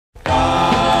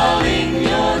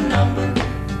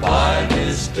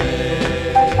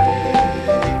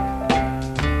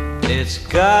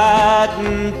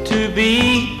gotten to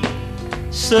be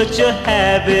such a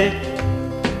habit,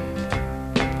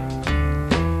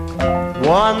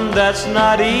 one that's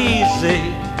not easy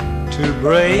to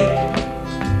break.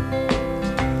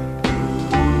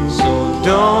 So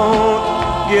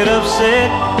don't get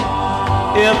upset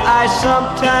if I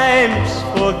sometimes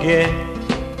forget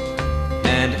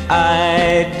and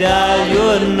I dial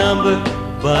your number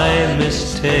by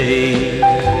mistake.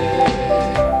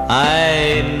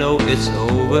 I know it's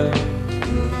over,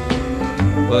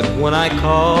 but when I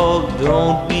call,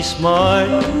 don't be smart.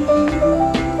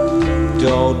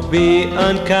 Don't be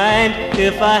unkind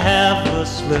if I have a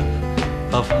slip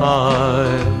of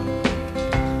heart.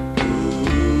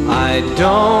 I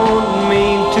don't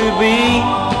mean to be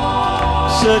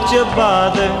such a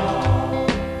bother,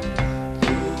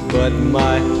 but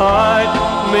my heart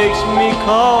makes me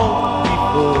call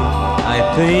before I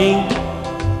think.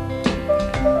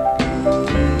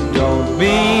 Don't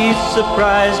be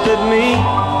surprised at me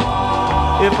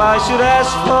if I should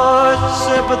ask for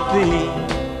sympathy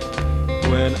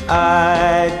when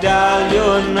I dial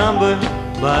your number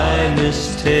by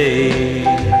mistake.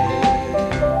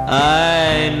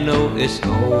 I know it's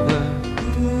over,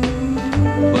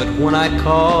 but when I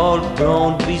call,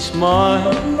 don't be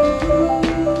smart.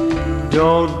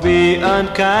 Don't be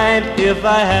unkind if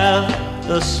I have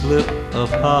a slip of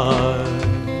heart.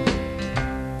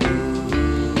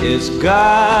 It's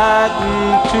gotten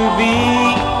to be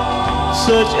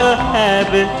such a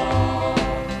habit,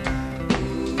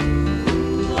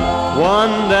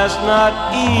 one that's not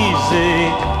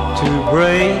easy to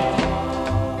break.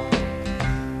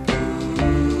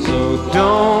 So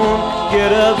don't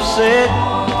get upset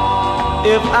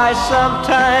if I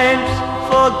sometimes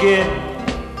forget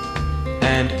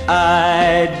and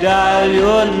I dial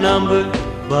your number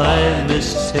by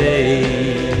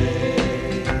mistake.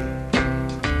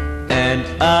 And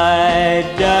I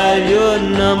dial your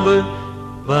number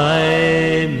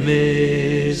by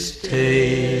mistake.